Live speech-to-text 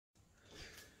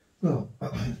Well,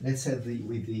 let's have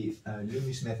with the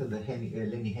Loomis method, the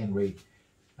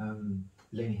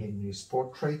Lenny Henry's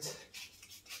portrait.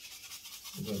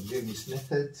 We've got Loomis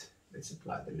method. Let's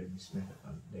apply the Loomis method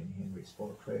on Lenny Henry's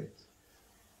portrait.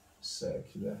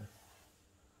 Circular,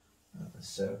 a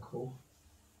circle,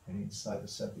 and inside the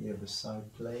circle you have the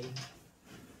side plane.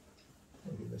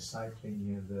 With the side plane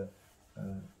you have the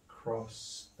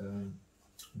cross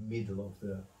middle of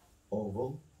the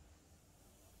oval.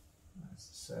 That's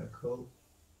the circle.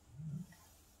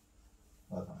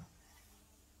 Hold on.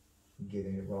 I'm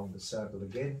getting it wrong, the circle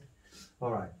again.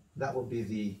 Alright, that will be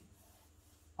the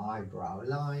eyebrow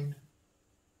line.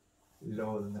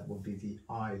 Lower than that will be the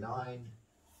eye line.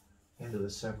 End of the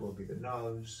circle will be the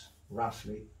nose,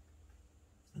 roughly.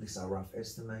 These are rough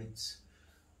estimates.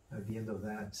 At the end of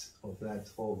that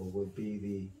oval will be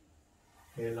the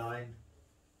hairline.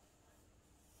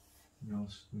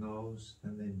 Nose,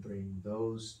 and then bring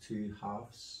those two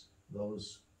halves,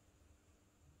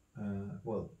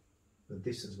 well, the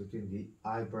distance between the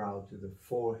eyebrow to the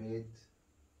forehead,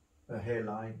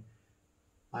 hairline,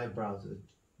 eyebrow to the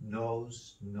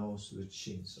nose to the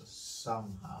chin. So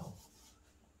somehow,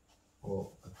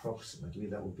 or approximately,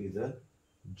 that will be the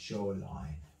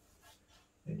jawline.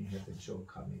 Then you have the jaw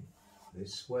coming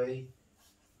this way.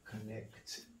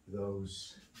 Connect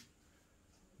those.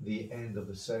 The end of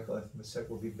the circle, I think the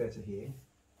circle will be better here.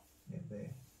 Yeah, there,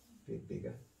 a bit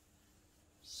bigger.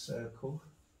 Circle.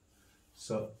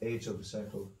 So edge of the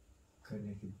circle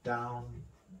connected down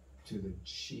to the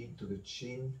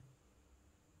chin,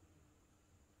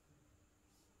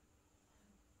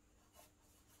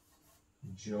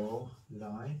 Jaw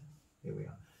line. Here we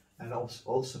are. And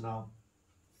also now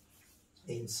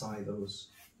inside those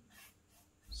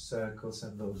circles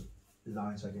and those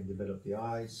lines I can develop the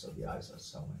eyes, so the eyes are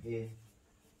somewhere here,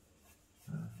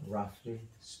 roughly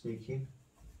speaking.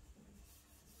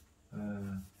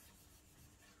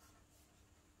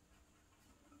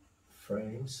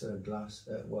 Frames, glass,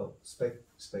 well,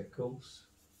 speckles.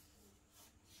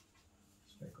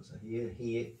 Speckles are here,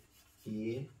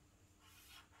 here,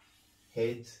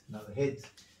 head. Now the head,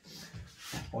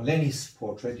 on Lenny's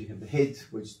portrait you have the head,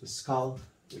 which is the skull,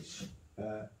 which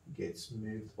gets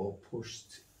moved or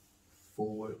pushed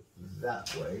forward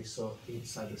that way. So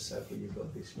inside the circle you've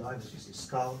got this line, which is the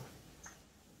skull,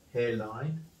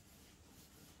 hairline,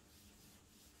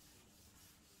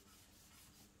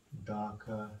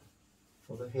 darker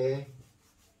for the hair,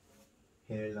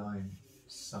 hairline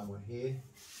somewhere here,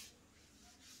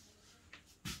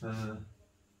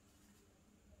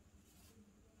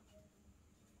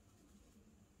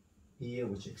 ear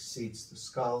which exceeds the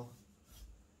skull,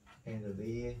 end of the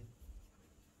ear,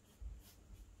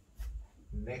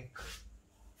 neck,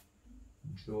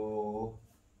 jaw,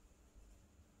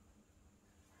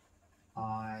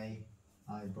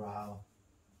 eyebrow,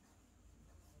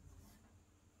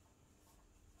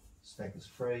 speckles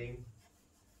frame,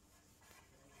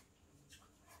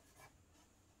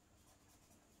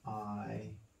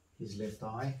 his left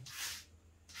eye,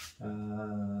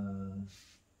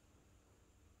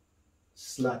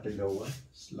 slightly lower,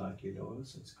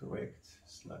 so it's correct,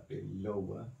 slightly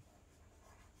lower.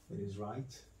 That is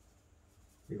right.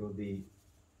 We got the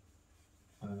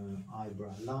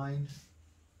eyebrow line,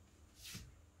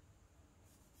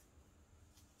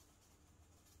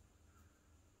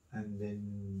 and then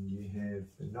you have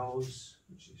the nose,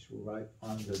 which is right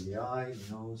under the eye.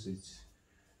 Nose is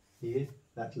here.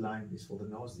 That line is for the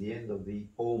nose. The end of the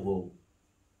oval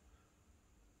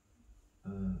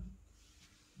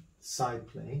side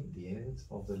plane, the end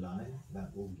of the line,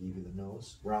 that will give you the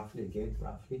nose. Roughly, again,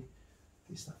 roughly.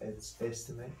 These are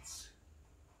estimates.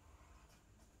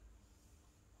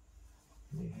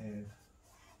 We have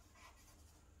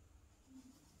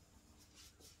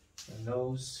the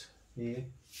nose here.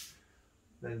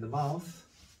 Then the mouth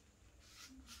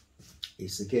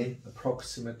is again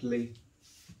approximately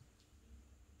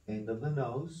end of the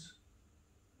nose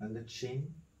and the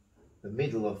chin, the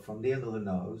middle of, from the end of the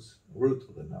nose, root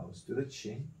of the nose to the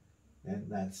chin,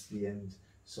 and that's the end.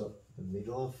 So the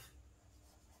middle of,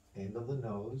 end of the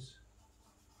nose,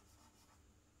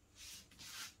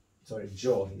 sorry,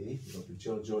 jaw here, you got the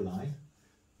jaw line,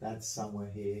 that's somewhere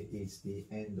here is the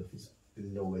end of his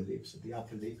lower lip. So the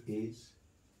upper lip is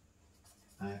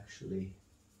actually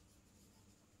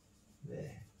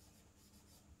there.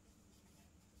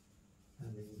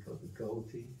 And then you got the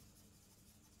goatee.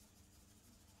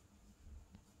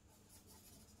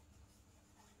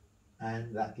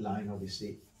 And that line,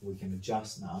 obviously, we can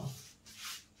adjust now.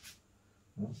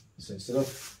 So instead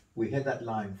of, we had that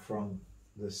line from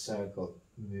the circle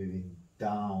moving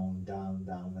down,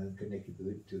 and connected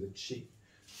to the chin.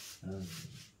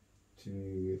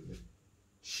 to the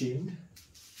chin.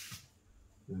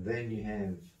 Then you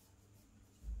have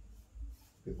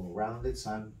a bit more rounded.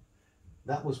 So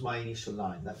that was my initial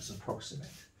line. That was approximate.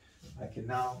 I can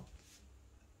now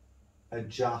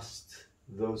adjust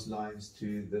those lines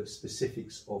to the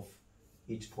specifics of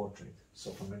each portrait.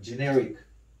 So from a generic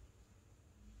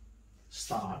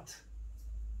start,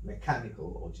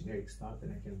 mechanical or generic start,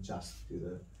 then I can adjust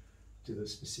to the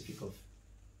specific of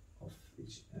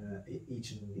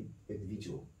each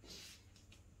individual.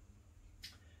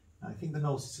 I think the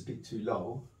nose is a bit too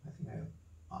low. I think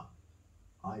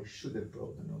I should have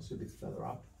brought the nose a bit further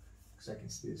up, because I can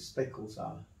see the speckles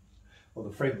are, or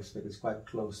the frame of speckles is quite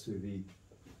close to the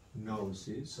nose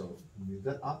here. So move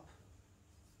that up,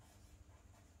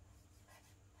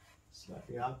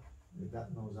 slightly up, move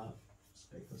that nose up,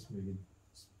 speckles, move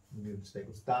the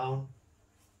speckles down.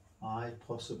 Eye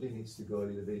possibly needs to go a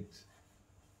little bit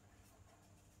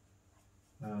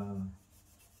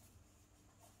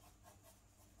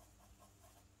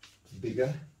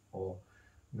bigger, or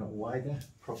not wider,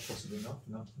 possibly not,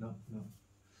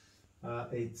 no.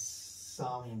 It's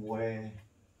somewhere,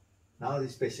 now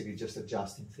it's basically just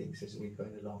adjusting things as we're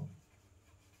going along.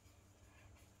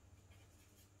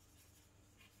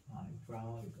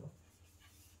 Eyebrow, you got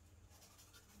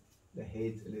the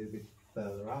head a little bit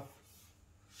further up,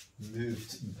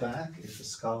 moved back, if the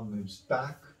skull moves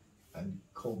back and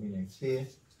culminates here.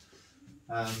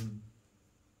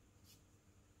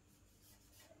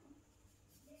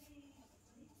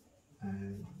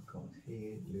 And got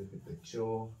here a little bit the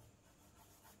jaw,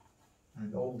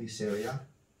 and all this area,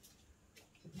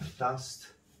 take my dust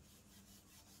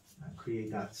and create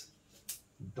that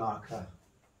darker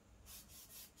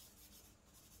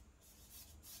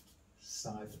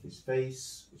side of his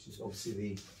face, which is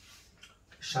obviously the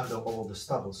shadow of all the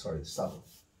stubble. Sorry, the stubble.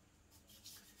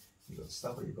 You got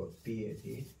stubble, you got beard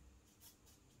here,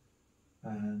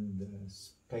 and the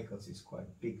speckles is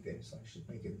quite big there, so I should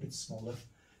make it a bit smaller.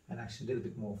 And actually a little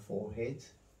bit more forehead.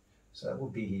 So that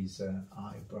would be his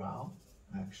eyebrow,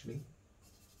 actually.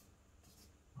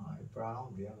 Eyebrow,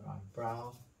 the other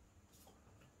eyebrow.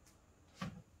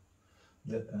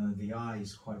 The eye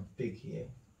is quite big here,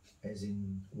 as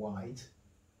in wide,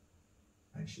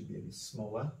 and should be a bit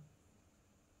smaller.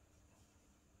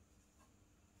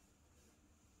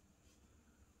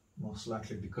 Most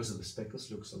likely because of the speckles,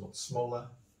 looks a lot smaller.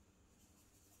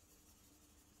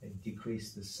 They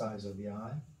decrease the size of the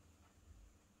eye.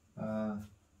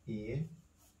 Here,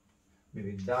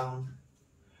 moving down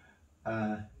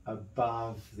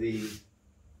above the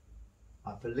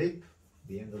upper lip.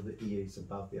 The end of the ear is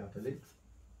above the upper lip.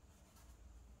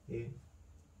 Here.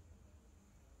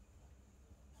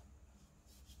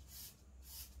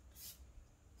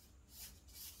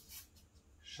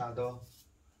 Shadow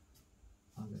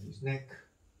under his neck.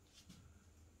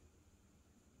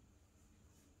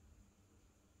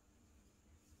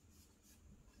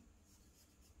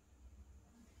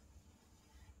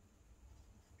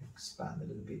 Expand a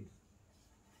little bit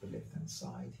the left hand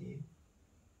side here.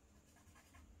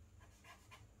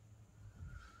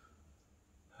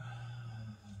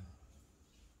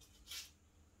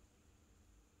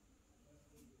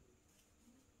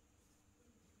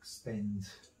 Extend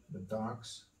the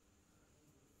darks,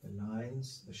 the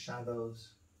lines, the shadows,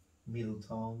 middle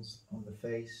tones on the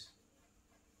face.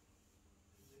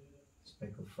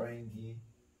 Speckle frame here.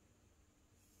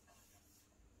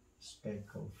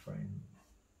 Speckle frame.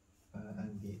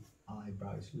 And the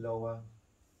eyebrow is lower,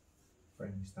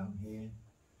 frame is down here,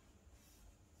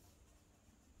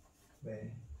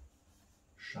 there,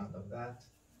 shadow that,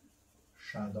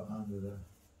 shadow under the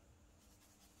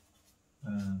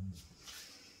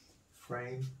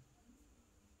frame,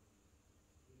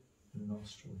 the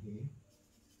nostril here,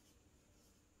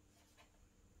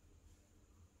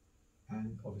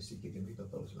 and obviously getting rid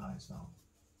of those lines now,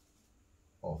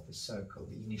 of the circle,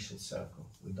 the initial circle.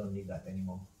 We don't need that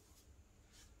anymore.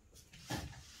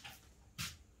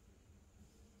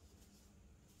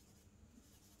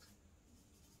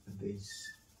 These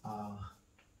are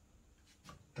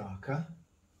darker.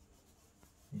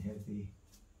 You have the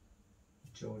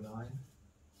jawline,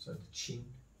 so the chin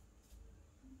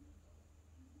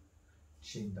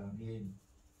down here,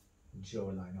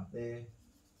 jawline up there,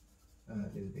 a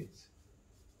little bit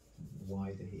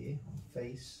wider here on the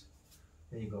face.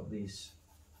 Then you got this,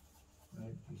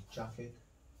 right, this jacket.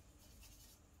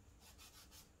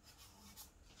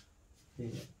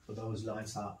 Here, those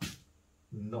lines are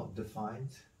not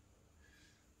defined.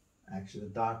 Actually, the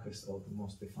darkest or the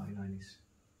most defined line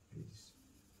is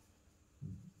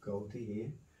goatee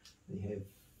here. They have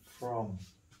from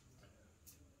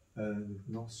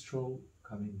nostril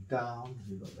coming down,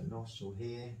 you've got the nostril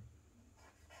here,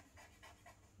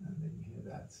 and then you hear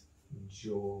that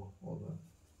jaw or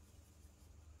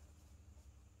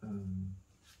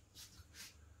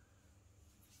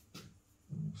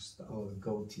the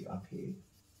goatee up here,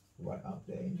 right up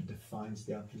there, defines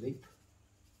the upper lip.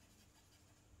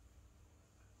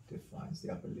 Defines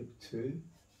the upper lip too.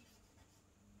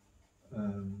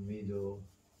 Middle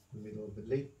of the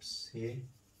lips here.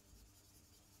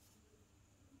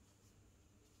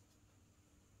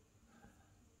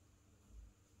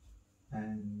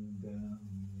 And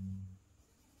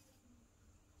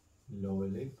lower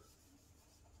lip.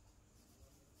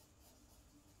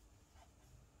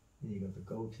 Then you got the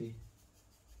goatee.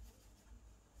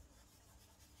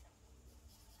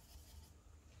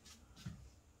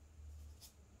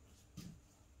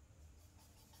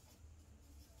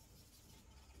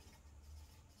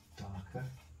 Darker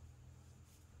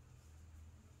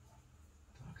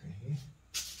here.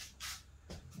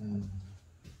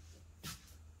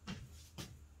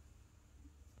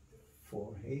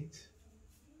 Forehead,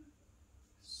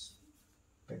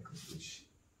 speckles which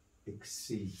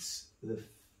exceeds the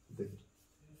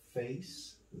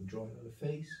face, the drawing of the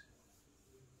face.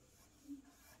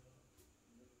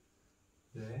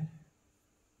 There,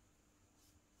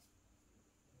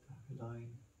 darker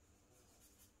line.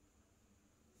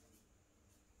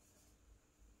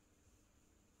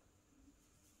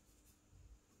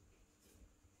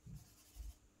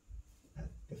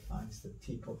 Defines the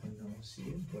tip of the nose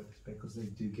here, but because they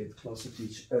do get closer to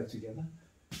each together.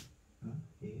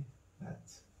 Here,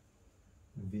 that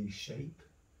V shape.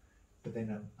 But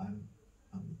then I'm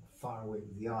far away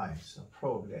with the eye, so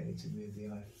probably I need to move the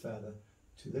eye further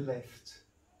to the left.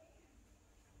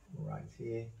 Right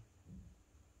here.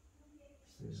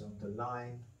 Horizontal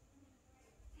line.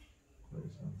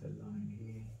 Horizontal line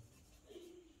here.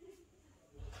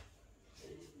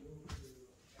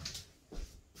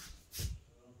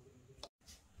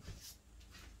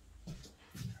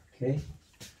 Okay,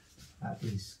 that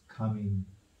is coming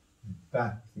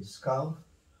back the skull,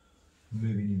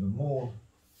 moving even more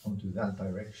onto that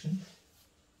direction,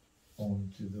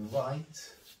 onto the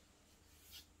right,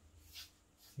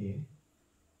 here,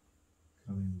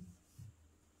 coming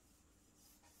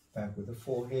back with the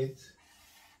forehead,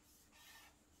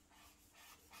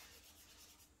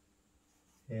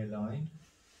 hairline,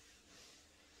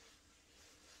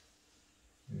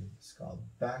 move the skull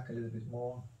back a little bit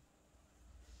more.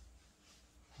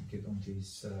 Get onto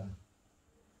his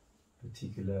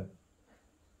particular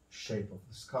shape of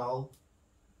the skull.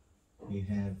 You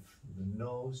have the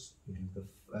nose, you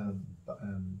have the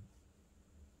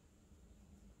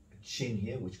chin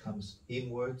here, which comes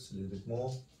inwards a little bit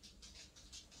more.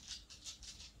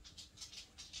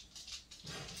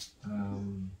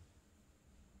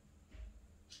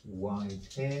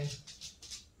 White hair,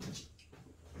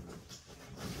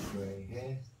 grey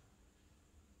hair.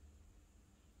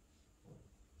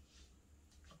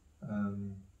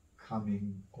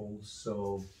 Coming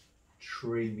also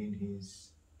trimming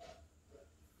his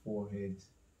forehead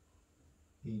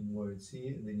inwards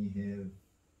here. Then you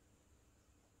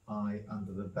have eye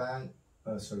under the bag,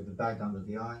 sorry, the bag under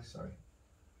the eye, sorry.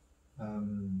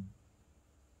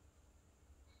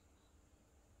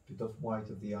 Bit of white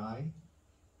of the eye,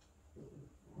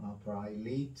 upper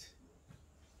eyelid,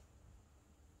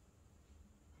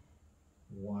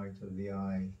 white of the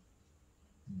eye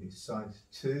this side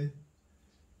too.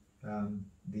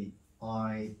 The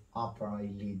upper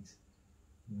eyelid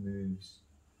moves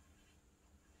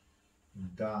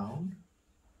down.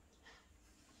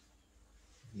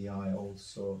 The eye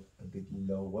also a bit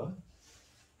lower.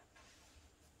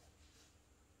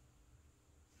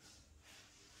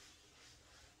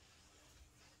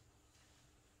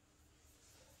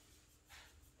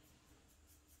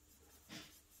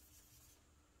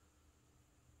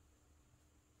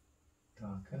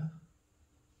 Darker.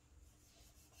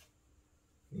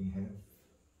 We have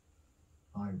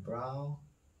eyebrow,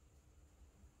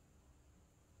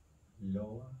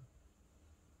 lower,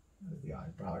 the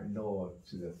eyebrow lower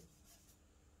to the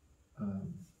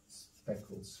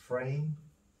speckles frame.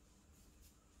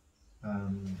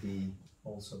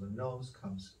 Also the nose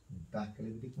comes back a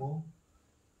little bit more,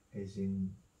 as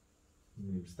in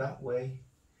moves that way,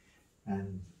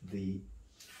 and the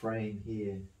frame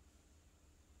here.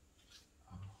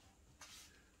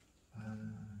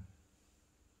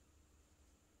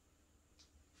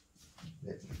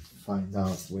 Let's find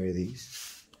out where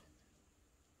these.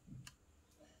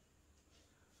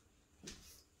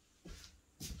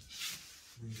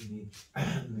 We need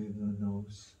to move the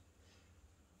nose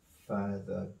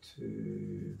further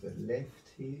to the left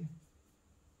here.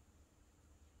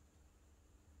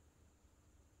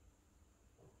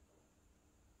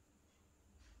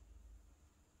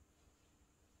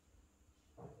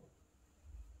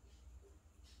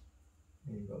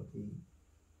 Here you got the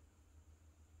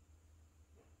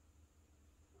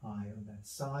eye on that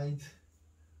side,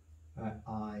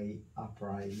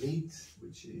 upper eyelid,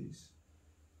 which is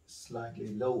slightly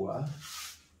lower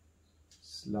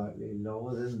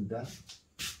than that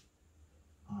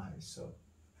eye, so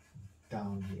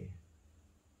down here.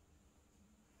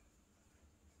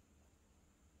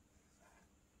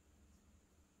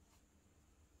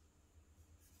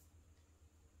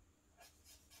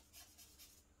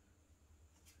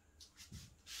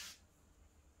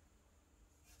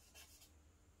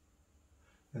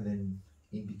 And then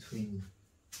in between,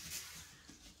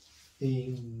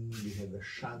 we have a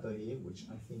shadow here, which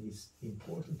I think is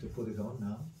important to put it on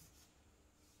now.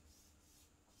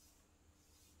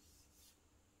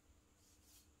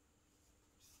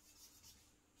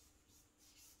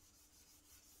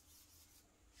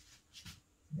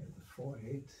 We have the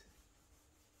forehead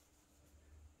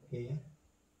here.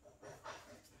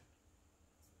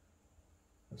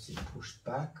 Obviously pushed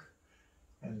back,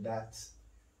 and that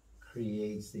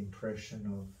creates the impression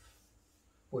of,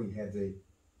 well, you have the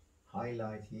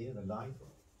highlight here, the light,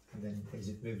 and then as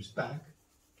it moves back,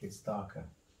 it gets darker.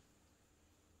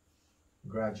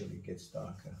 Gradually it gets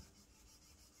darker.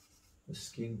 The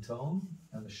skin tone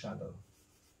and the shadow.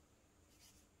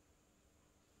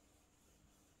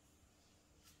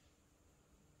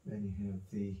 Then you have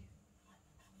the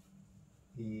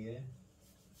ear,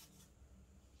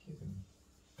 get them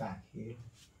back here.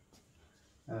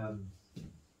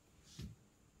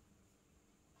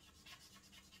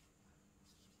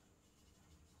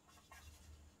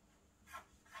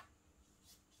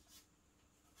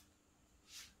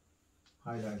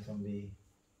 Highlight on the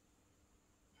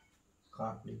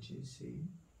cartilages here,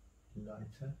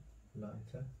 lighter.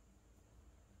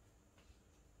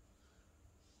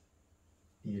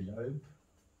 Earlobe.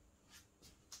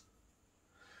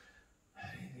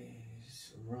 It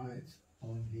is right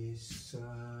on his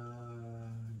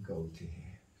goatee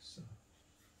here, so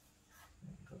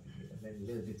and then a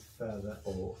little bit further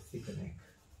or thicker neck.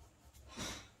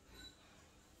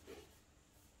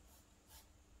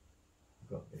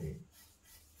 Got the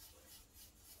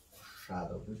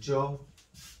shadow of the jaw.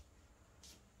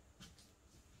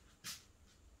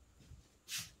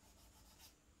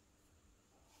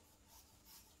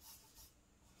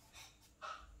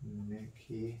 Neck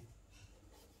here.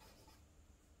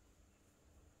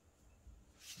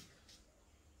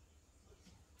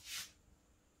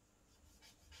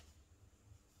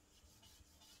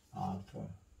 Upper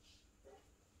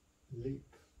lip.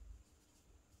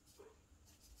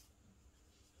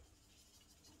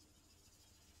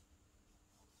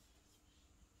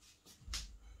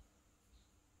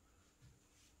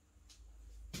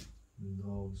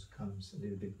 Nose comes a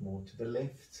little bit more to the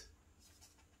left,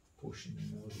 pushing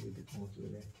the nose a little bit more to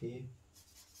the left here,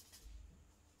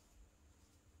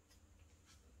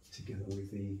 together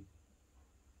with the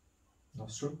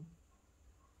nostril.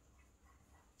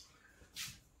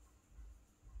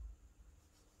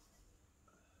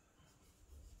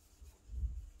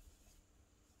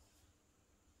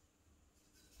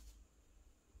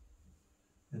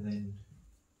 And then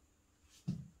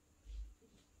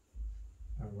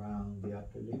around the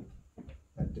upper lip,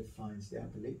 that defines the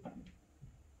upper lip.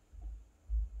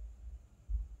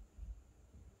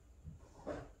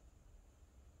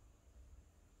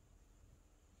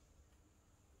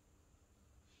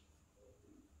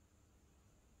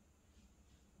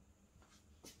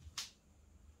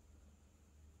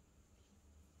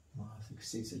 I think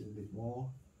sees a little bit more.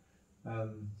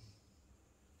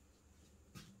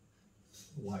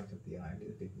 White of the eye, a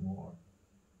little bit more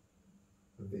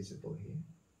visible here.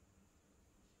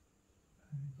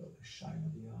 And got the shine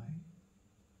of the eye.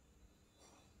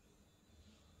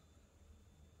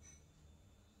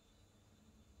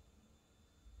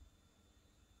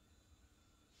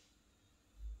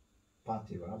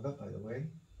 Putty rubber, by the way.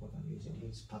 What I'm using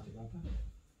is putty rubber.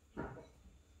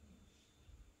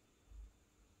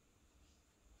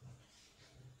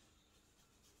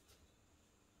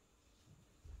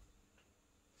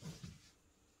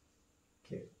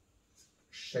 Okay,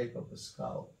 shape of the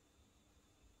skull.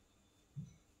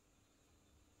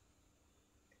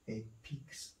 It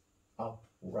peaks up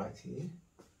right here.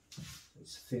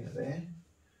 It's thinner there.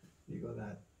 You got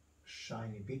that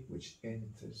shiny bit which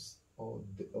enters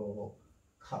or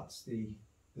cuts the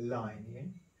line here,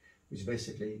 which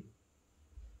basically,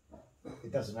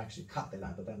 it doesn't actually cut the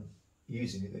line, but I'm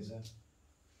using it as a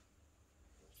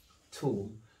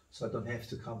tool, so I don't have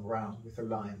to come round with a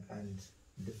line and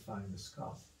define the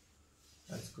skull.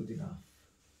 That's good enough.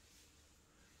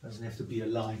 Doesn't have to be a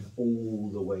line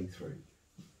all the way through.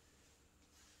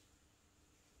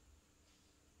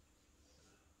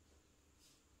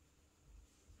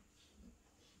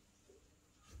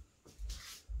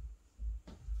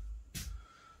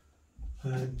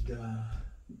 and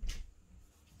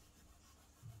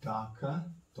darker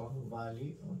tonal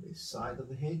value on this side of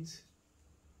the head.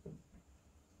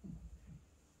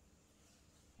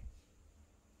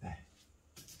 There.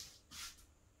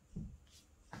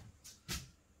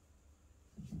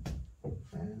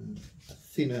 And a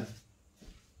thinner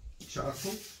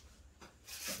charcoal,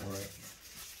 or a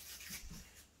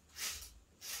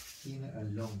thinner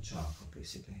and long charcoal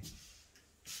basically.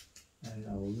 And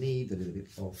I will need a little bit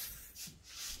of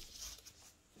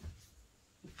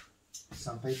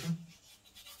sandpaper.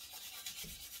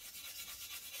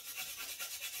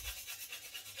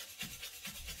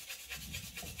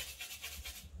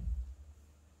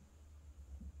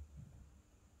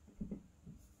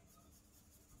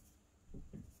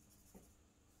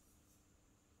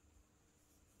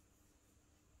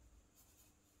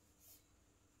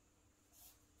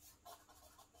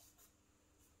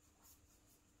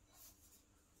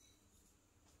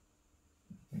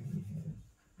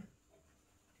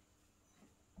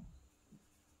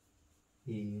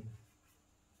 Here,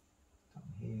 down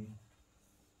here,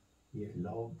 here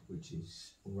lobe, which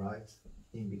is right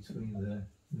in between the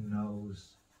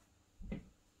nose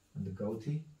and the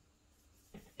goatee.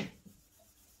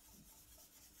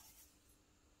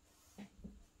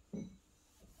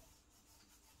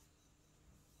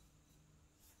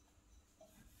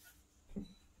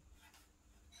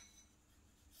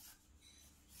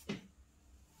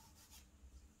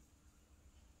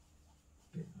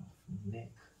 Bit of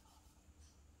neck.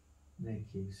 Neck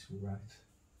is right,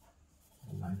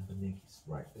 the line of the neck is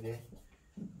right there,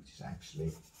 which is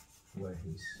actually where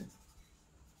his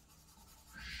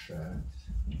shirt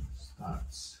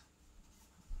starts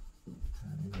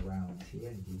turning around here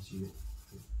and gives you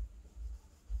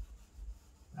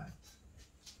that,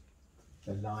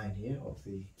 the line here of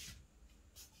the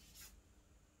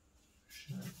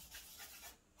shirt.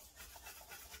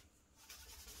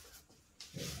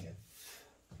 There we have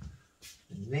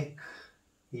the neck.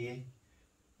 Here,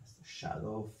 that's the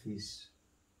shadow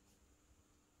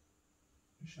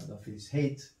of his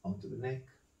head onto the neck.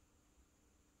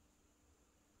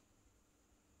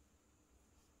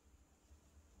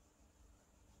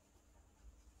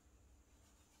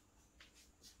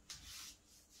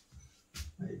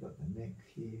 Now you've got the neck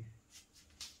here,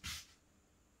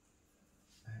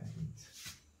 and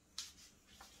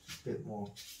a bit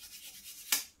more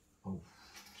of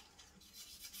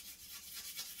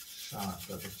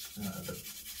sharper the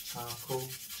charcoal,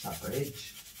 sharper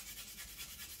edge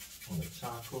on the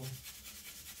charcoal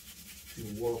to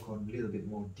work on a little bit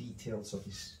more details of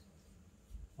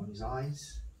his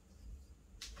eyes.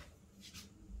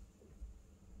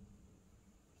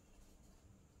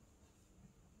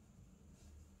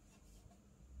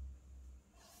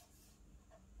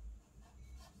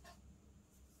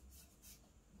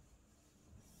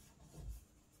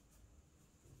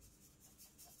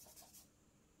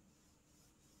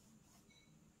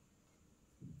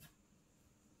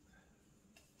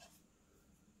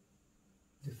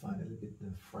 Define a little bit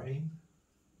the frame,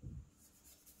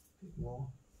 a bit more,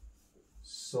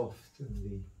 soften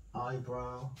the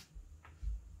eyebrow,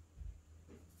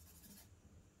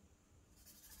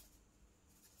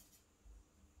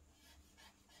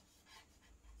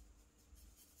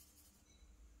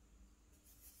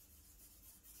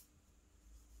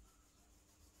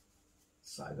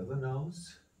 side of the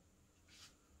nose.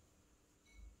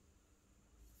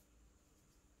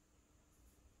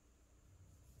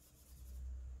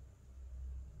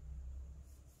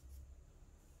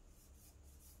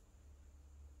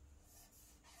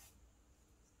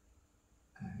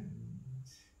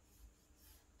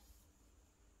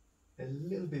 A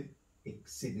little bit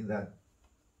exceeding that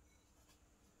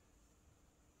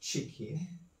cheek here.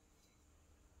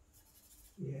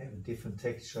 You have a different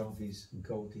texture of his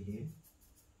goatee here,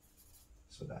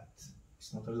 so that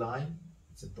it's not a line,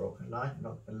 it's a broken line,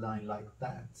 not a line like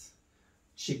that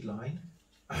cheek line.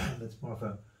 That's more of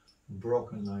a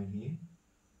broken line here.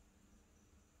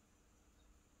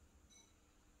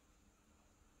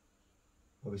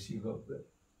 Obviously you got the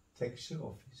texture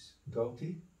of his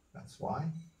goatee, that's why.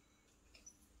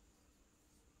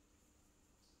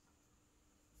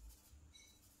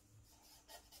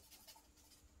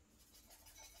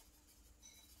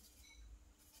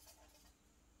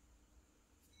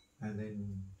 And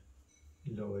then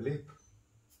lower lip,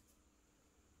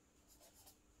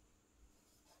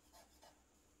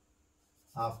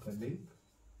 upper lip,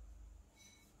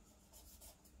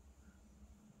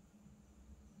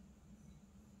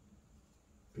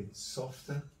 bit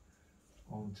softer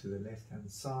onto the left hand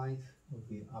side of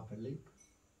the upper lip,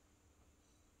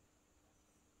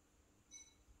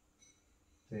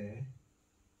 there,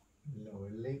 lower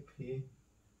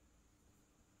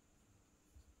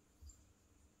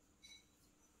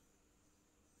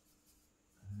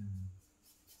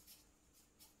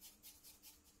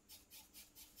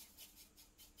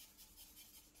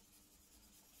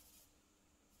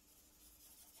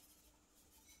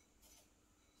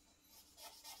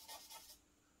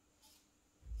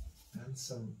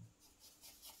some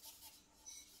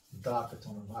darker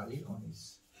tone of value on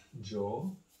his jaw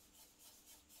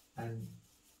and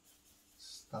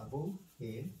stubble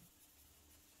here,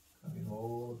 coming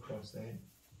all across there,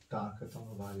 darker tone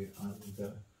of value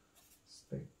under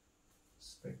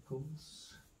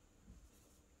speckles.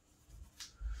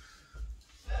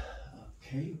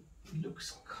 Okay, it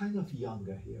looks kind of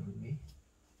younger here on me.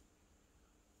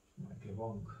 Might be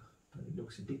wrong, but it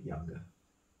looks a bit younger.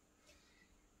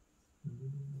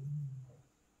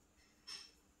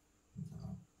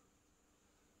 Now,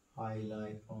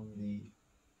 highlight on the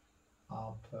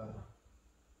upper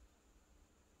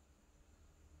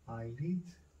eyelid.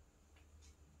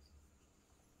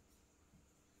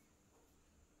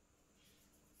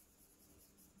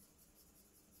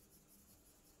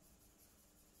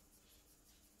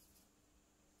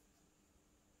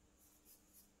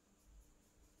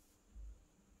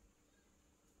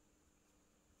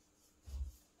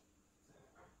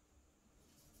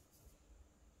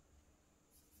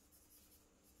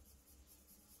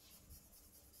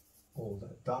 All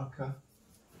that darker.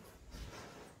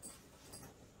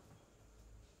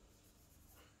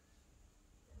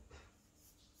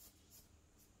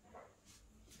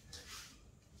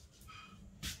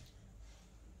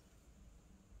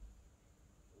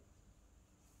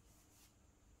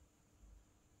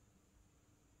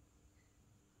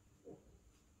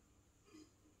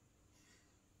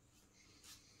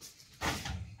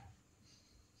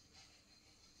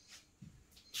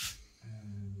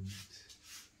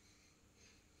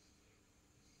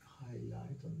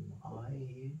 Highlight on the eye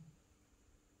here.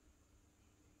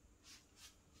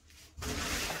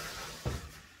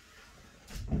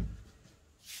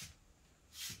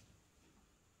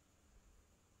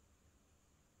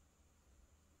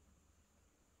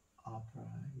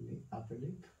 Upper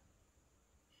lip.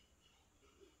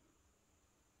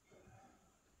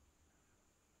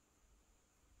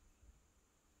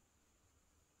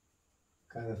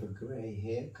 Kind of a grey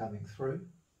hair coming through.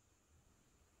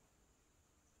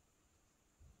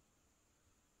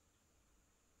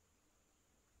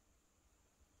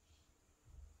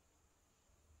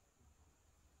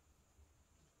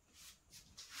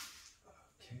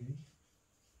 Okay.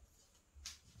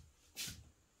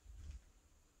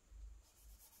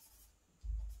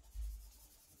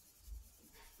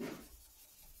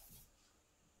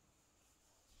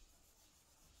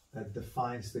 That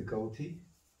defines the goatee.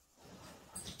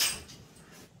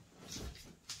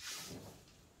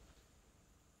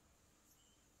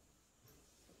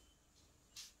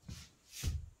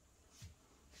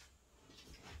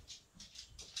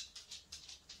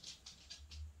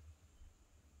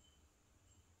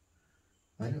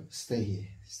 I know, stay here,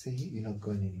 you're not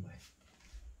going anywhere.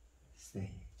 Stay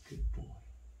here, good boy.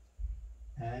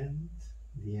 And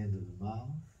the end of the mouth.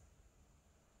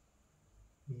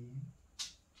 Here.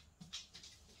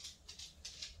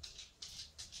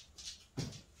 A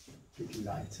bit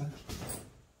lighter.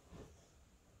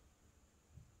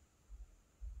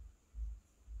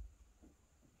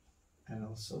 And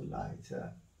also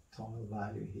lighter tone of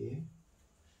value here.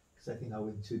 Because I think I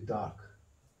went too dark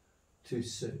too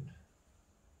soon.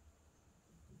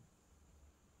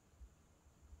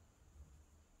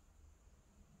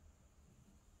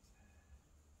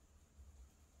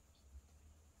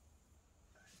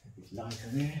 A bit lighter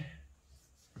there.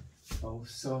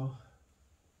 Also.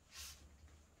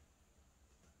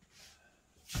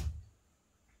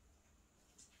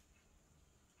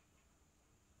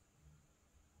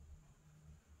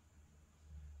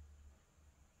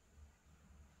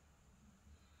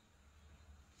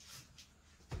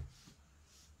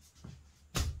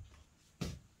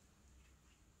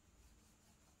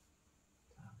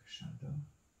 Shadow.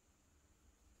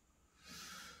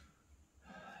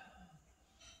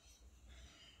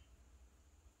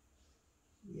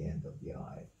 The end of the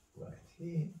eye right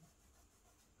here,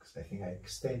 because I think I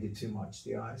extended too much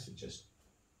the eye, so just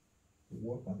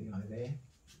work on the eye there.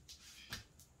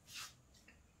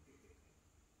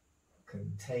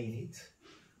 Contain it,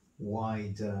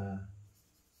 wider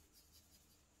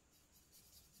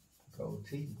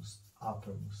goatee,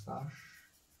 upper moustache.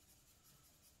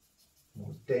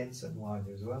 More dense and wide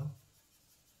as well.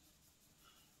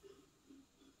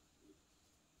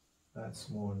 That's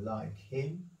more like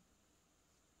him.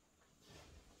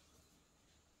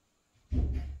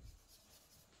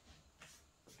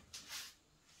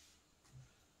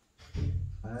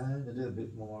 And a little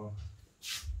bit more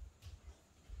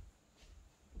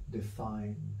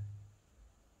defined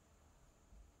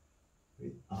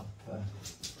with upper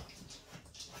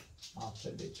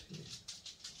lip here.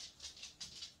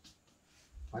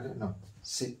 I don't know.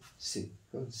 Sit.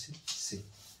 Go and sit.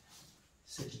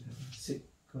 Sit,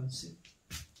 go and sit.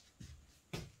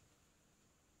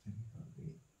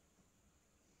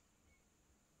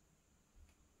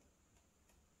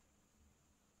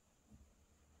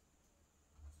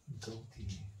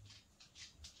 Goatee.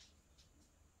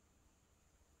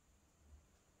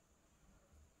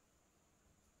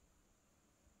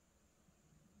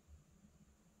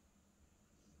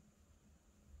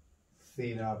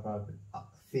 Thinner upper,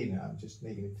 thinner, I'm just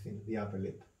making it thin, the upper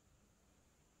lip.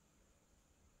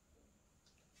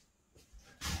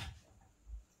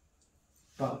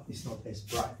 But it's not as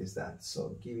bright as that,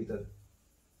 so give it a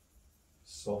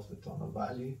softer tone of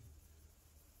value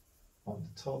on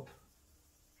the top.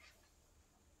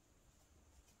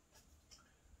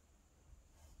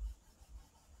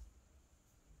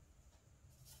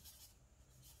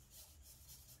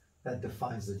 That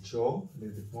defines the jaw a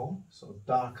little bit more, so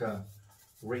darker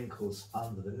wrinkles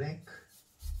under the neck.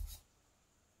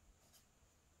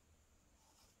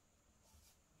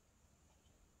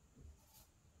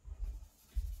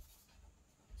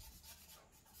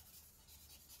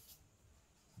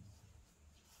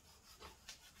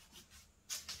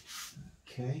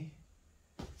 Okay.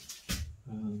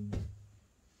 And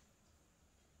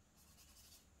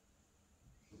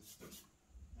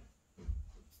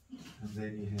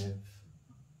then you have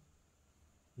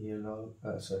yellow,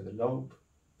 the lobe,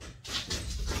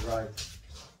 right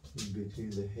in between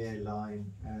the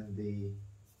hairline and the,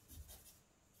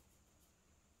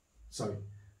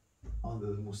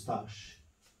 under the moustache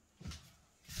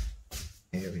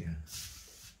area.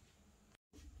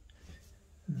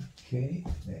 Okay,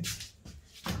 then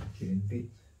getting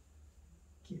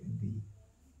the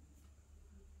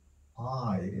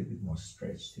eye a little bit more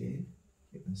stretched here.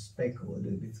 Getting the speckle a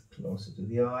little bit closer to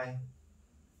the eye,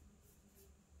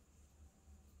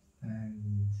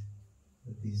 and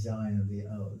the design of the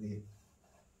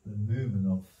movement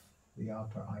of the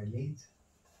upper eyelid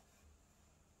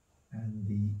and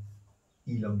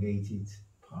the elongated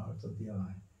part of the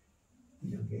eye,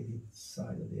 elongated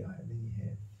side of the eye. And then you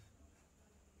have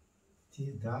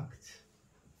tear duct.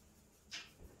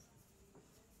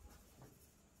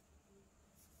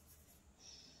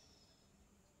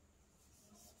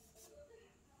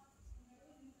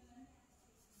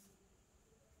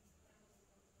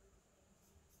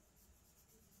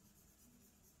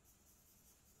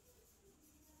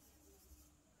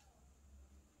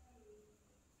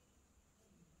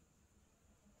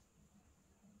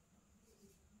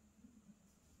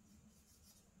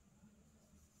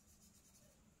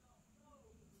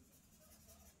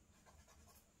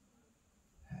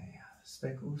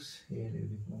 Speckles here, a little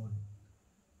bit more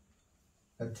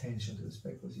attention to the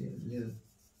speckles here, a little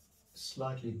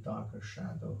slightly darker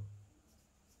shadow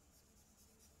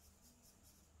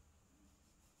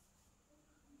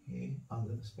here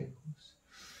under the speckles.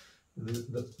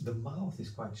 The mouth is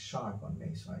quite sharp on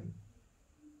me, so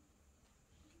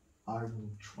I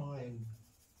will try and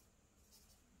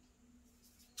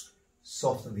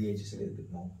soften the edges a little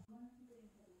bit more.